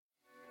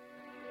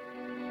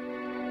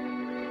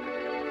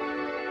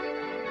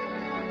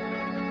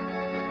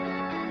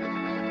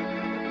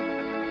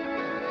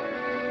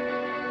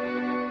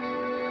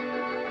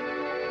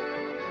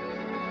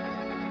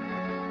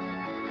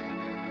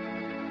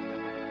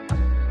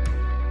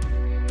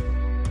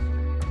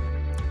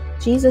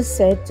Jesus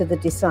said to the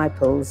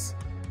disciples,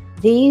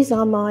 "These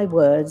are my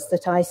words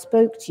that I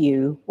spoke to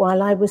you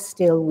while I was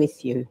still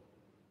with you,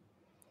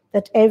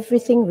 that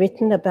everything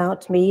written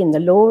about me in the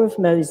law of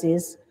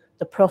Moses,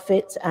 the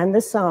prophets, and the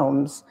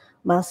Psalms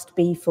must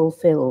be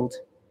fulfilled."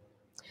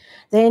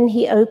 Then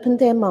he opened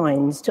their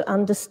minds to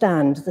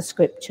understand the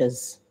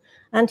scriptures,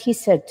 and he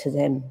said to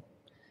them,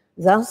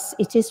 "Thus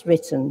it is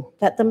written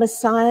that the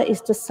Messiah is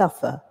to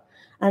suffer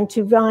and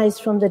to rise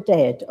from the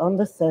dead on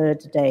the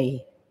third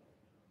day.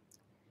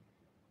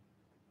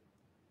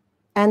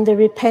 And the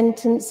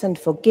repentance and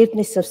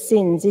forgiveness of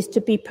sins is to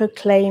be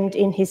proclaimed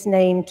in his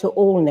name to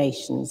all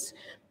nations,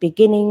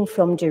 beginning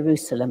from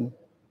Jerusalem.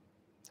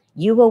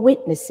 You are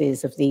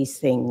witnesses of these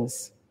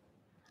things.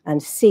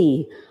 And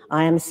see,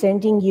 I am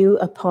sending you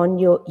upon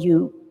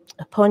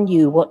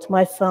you what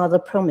my Father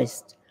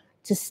promised,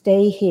 to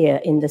stay here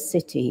in the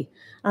city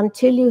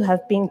until you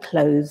have been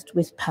clothed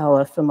with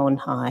power from on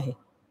high."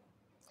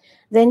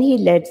 Then he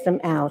led them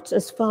out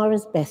as far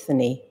as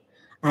Bethany,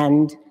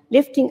 and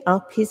lifting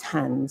up his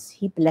hands,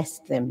 he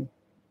blessed them.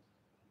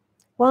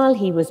 While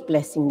he was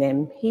blessing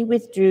them, he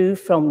withdrew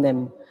from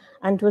them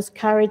and was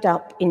carried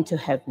up into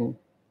heaven.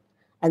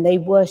 And they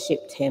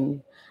worshipped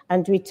him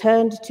and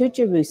returned to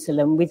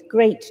Jerusalem with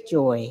great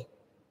joy.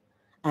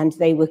 And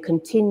they were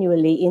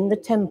continually in the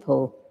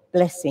temple,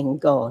 blessing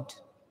God.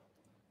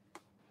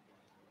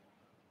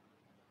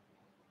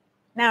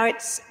 Now,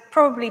 it's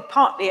probably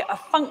partly a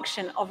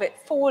function of it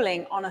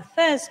falling on a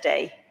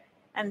Thursday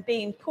and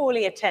being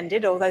poorly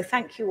attended, although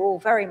thank you all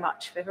very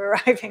much for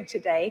arriving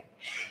today,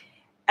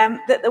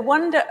 that the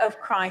wonder of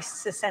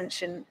Christ's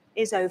ascension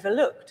is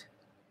overlooked.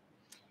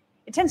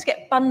 It tends to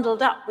get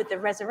bundled up with the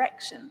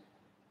resurrection,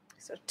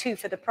 sort of two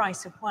for the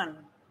price of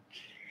one,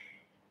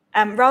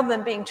 rather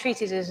than being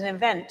treated as an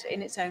event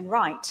in its own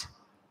right.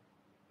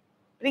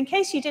 But in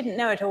case you didn't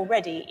know it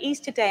already,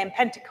 Easter Day and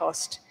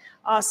Pentecost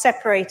are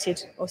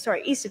separated,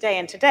 Easter Day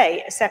and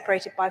today are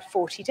separated by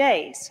 40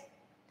 days.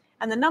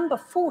 And the number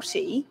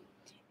 40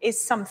 is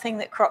something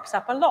that crops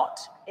up a lot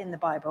in the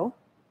Bible.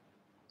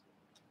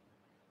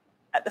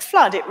 At the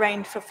flood, it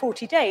rained for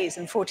 40 days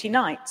and 40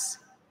 nights.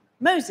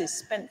 Moses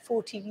spent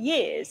 40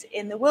 years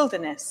in the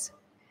wilderness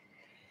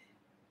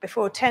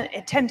before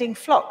tending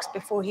flocks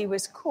before he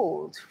was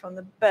called from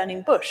the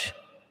burning bush.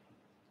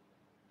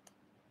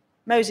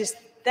 Moses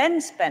then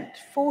spent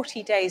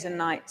 40 days and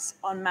nights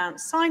on Mount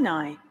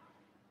Sinai.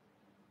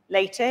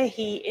 Later,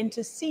 he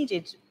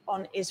interceded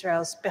on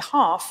Israel's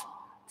behalf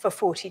for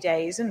 40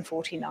 days and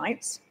 40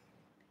 nights.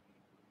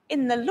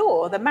 In the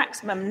law, the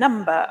maximum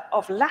number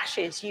of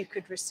lashes you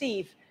could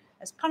receive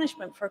as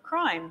punishment for a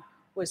crime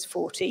was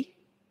 40.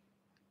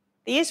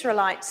 The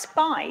Israelite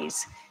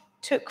spies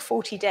took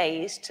 40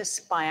 days to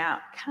spy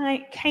out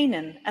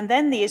Canaan, and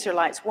then the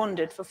Israelites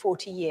wandered for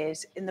 40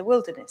 years in the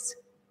wilderness.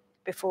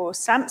 Before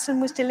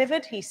Samson was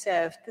delivered, he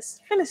served the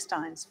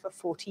Philistines for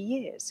 40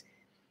 years.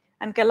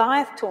 And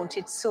Goliath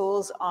taunted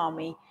Saul's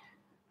army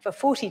for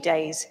 40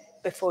 days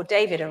before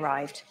David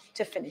arrived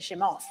to finish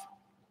him off.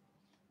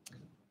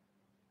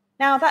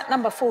 Now, that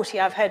number 40,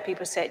 I've heard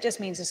people say, it just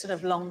means a sort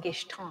of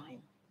longish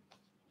time.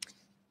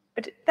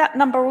 But that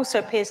number also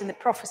appears in the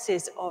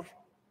prophecies of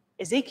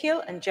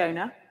Ezekiel and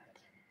Jonah.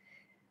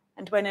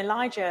 And when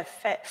Elijah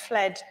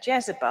fled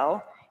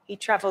Jezebel, he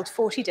traveled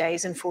 40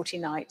 days and 40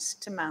 nights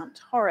to Mount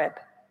Horeb.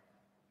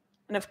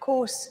 And of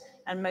course,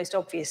 and most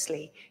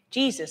obviously,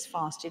 Jesus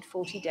fasted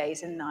 40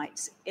 days and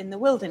nights in the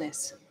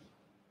wilderness.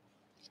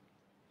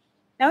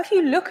 Now, if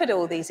you look at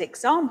all these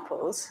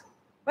examples,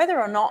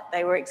 whether or not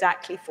they were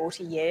exactly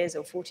 40 years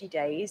or 40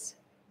 days,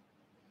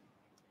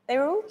 they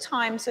were all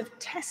times of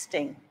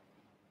testing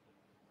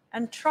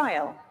and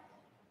trial.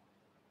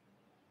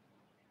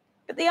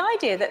 But the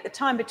idea that the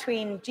time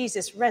between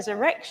Jesus'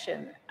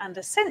 resurrection and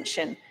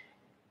ascension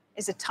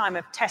is a time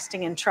of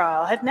testing and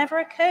trial had never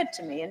occurred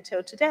to me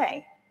until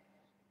today.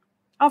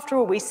 After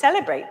all, we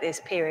celebrate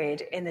this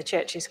period in the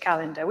church's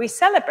calendar. We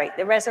celebrate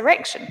the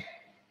resurrection.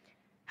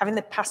 Having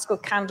the Paschal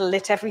candle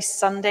lit every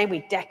Sunday,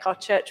 we deck our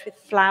church with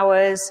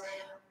flowers,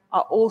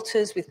 our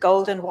altars with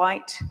gold and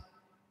white,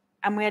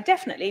 and we are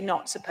definitely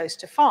not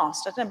supposed to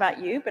fast. I don't know about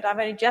you, but I've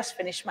only just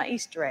finished my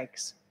Easter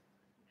eggs.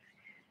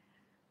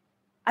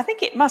 I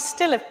think it must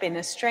still have been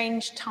a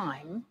strange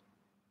time,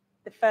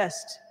 the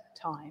first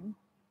time,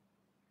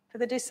 for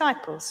the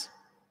disciples.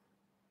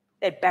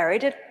 They'd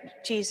buried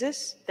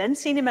Jesus, then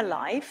seen him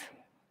alive,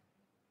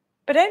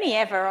 but only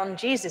ever on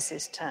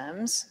Jesus'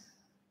 terms.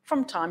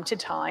 From time to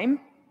time,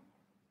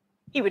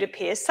 he would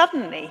appear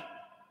suddenly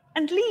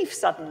and leave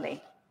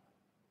suddenly.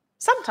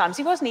 Sometimes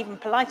he wasn't even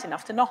polite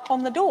enough to knock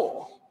on the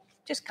door,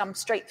 just come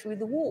straight through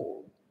the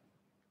wall.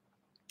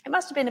 It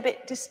must have been a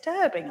bit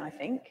disturbing, I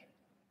think.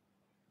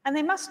 And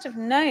they must have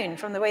known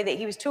from the way that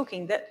he was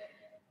talking that,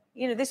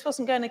 this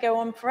wasn't going to go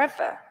on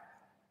forever.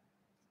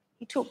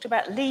 He talked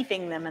about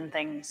leaving them and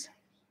things.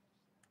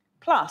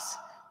 Plus,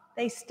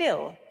 they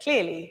still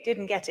clearly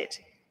didn't get it.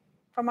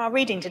 From our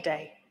reading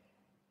today,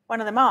 one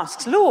of them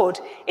asks,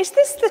 "Lord, is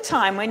this the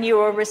time when you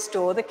will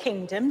restore the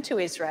kingdom to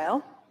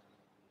Israel?"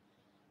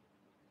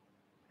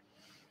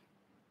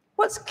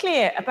 What's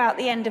clear about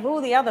the end of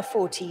all the other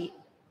 40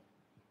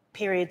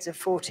 periods of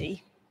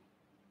 40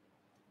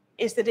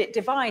 is that it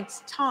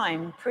divides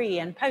time pre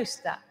and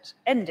post that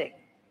ending.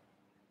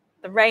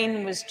 The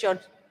rain was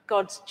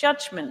God's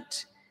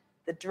judgment.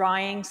 The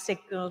drying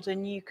signaled a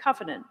new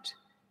covenant.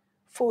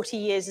 40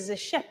 years as a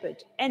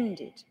shepherd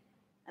ended,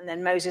 and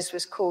then Moses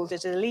was called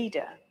as a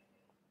leader.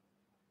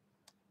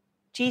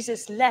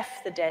 Jesus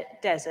left the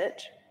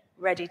desert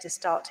ready to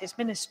start his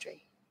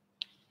ministry.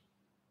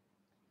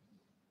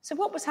 So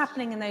what was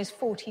happening in those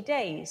 40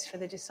 days for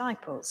the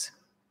disciples?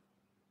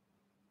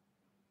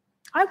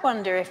 I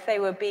wonder if they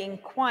were being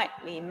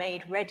quietly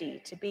made ready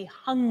to be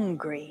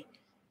hungry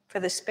for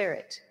the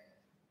Spirit.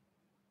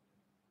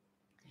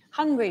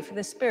 Hungry for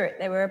the Spirit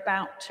they were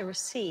about to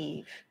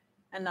receive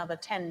another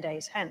 10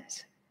 days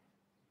hence.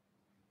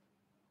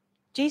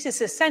 Jesus'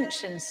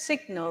 ascension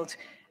signaled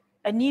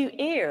a new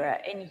era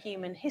in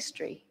human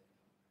history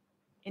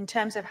in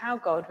terms of how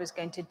God was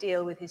going to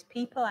deal with his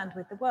people and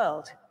with the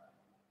world.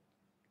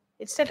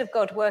 Instead of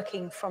God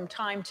working from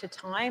time to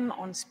time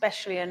on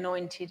specially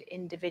anointed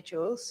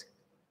individuals,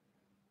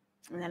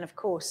 and then, of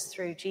course,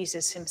 through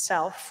Jesus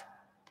himself,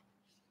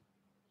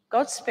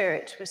 God's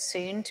Spirit was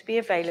soon to be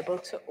available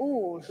to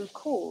all who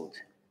called.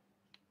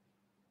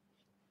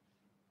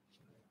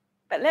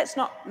 But let's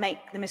not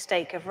make the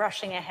mistake of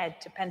rushing ahead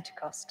to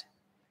Pentecost.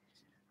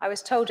 I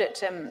was told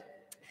at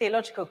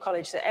theological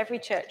college that every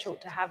church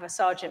ought to have a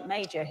sergeant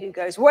major who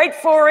goes, wait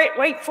for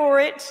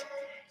it,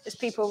 as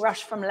people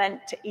rush from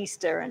Lent to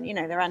Easter and,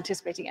 they're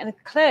anticipating. And the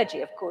clergy,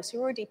 of course,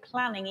 you're already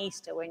planning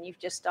Easter when you've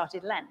just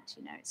started Lent,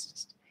 it's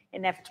just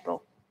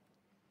inevitable.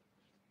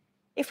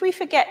 If we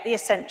forget the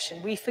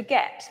ascension, we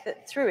forget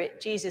that through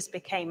it, Jesus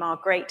became our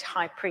great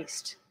high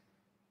priest.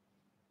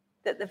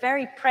 That the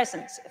very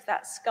presence of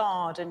that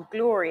scarred and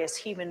glorious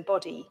human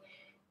body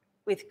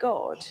with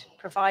God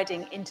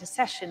providing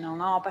intercession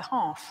on our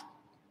behalf.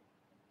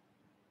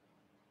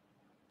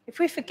 If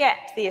we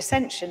forget the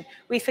ascension,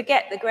 we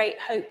forget the great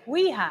hope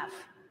we have,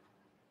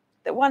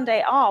 that one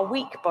day our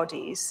weak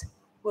bodies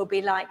will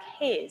be like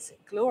his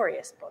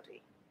glorious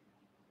body,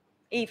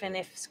 even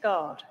if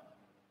scarred.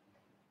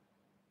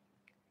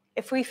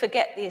 If we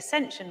forget the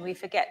ascension, we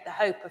forget the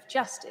hope of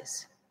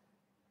justice,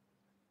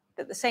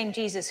 that the same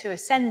Jesus who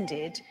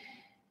ascended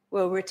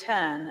will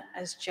return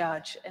as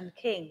judge and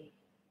king.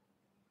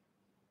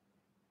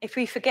 If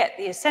we forget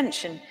the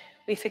ascension,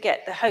 we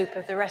forget the hope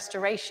of the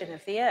restoration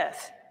of the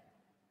earth.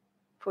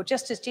 For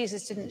just as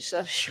Jesus didn't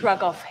sort of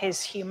shrug off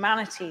his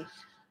humanity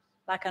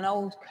like an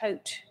old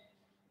coat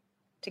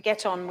to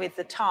get on with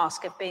the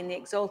task of being the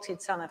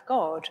exalted Son of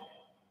God,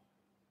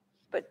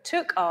 but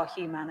took our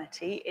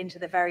humanity into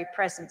the very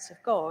presence of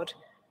God,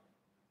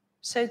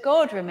 so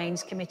God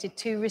remains committed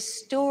to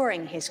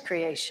restoring his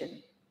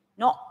creation,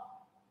 not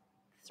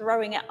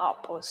throwing it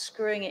up or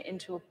screwing it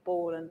into a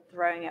ball and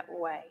throwing it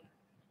away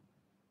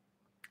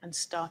and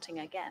starting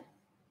again.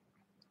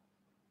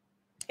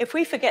 If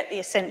we forget the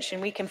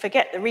ascension, we can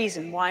forget the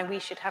reason why we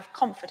should have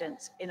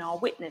confidence in our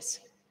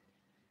witness,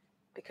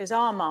 because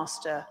our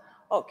Master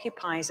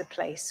occupies a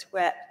place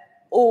where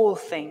all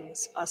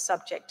things are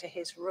subject to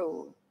his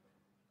rule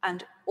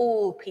and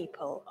all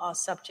people are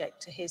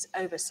subject to his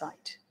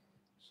oversight,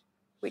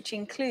 which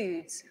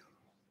includes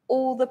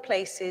all the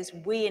places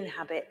we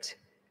inhabit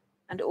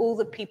and all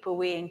the people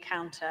we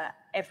encounter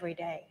every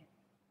day.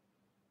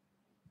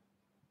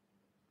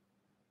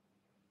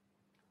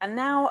 And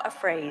now a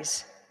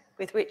phrase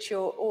with which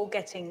you're all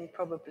getting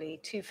probably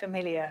too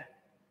familiar.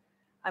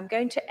 I'm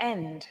going to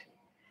end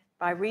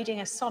by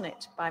reading a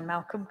sonnet by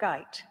Malcolm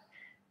Guite,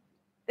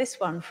 this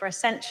one for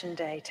Ascension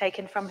Day,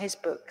 taken from his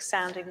book,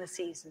 Sounding the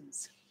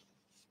Seasons.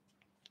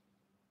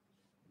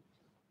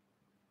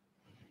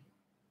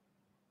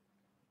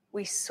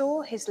 We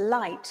saw his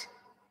light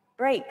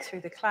break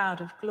through the cloud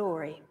of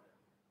glory,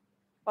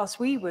 whilst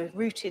we were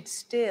rooted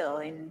still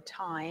in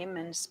time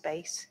and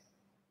space.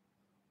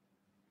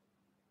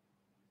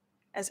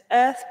 As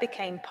earth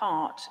became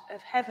part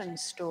of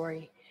heaven's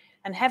story,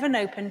 and heaven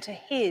opened to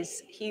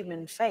his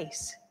human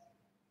face,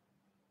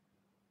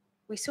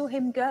 we saw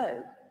him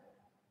go,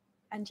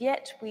 and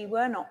yet we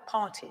were not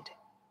parted.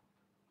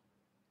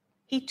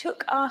 He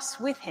took us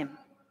with him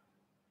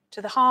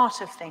to the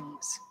heart of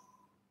things,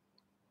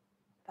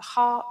 the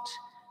heart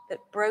that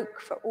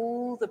broke for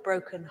all the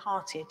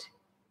broken-hearted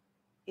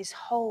is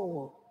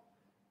whole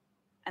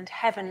and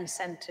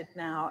heaven-centered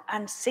now,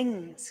 and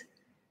sings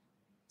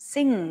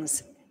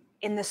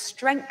in the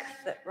strength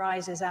that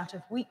rises out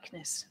of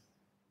weakness,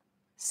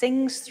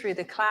 sings through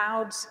the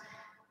clouds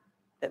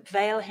that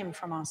veil him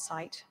from our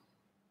sight,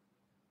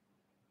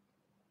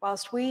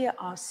 whilst we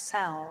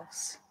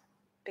ourselves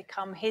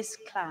become his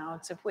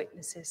clouds of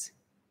witnesses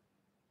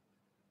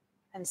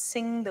and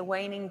sing the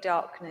waning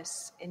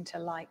darkness into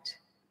light.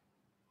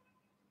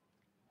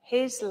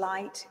 His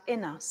light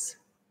in us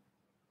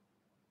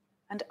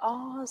and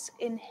ours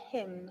in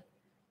him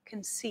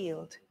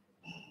concealed,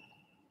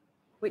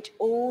 which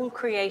all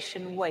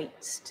creation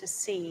waits to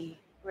see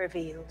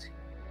revealed.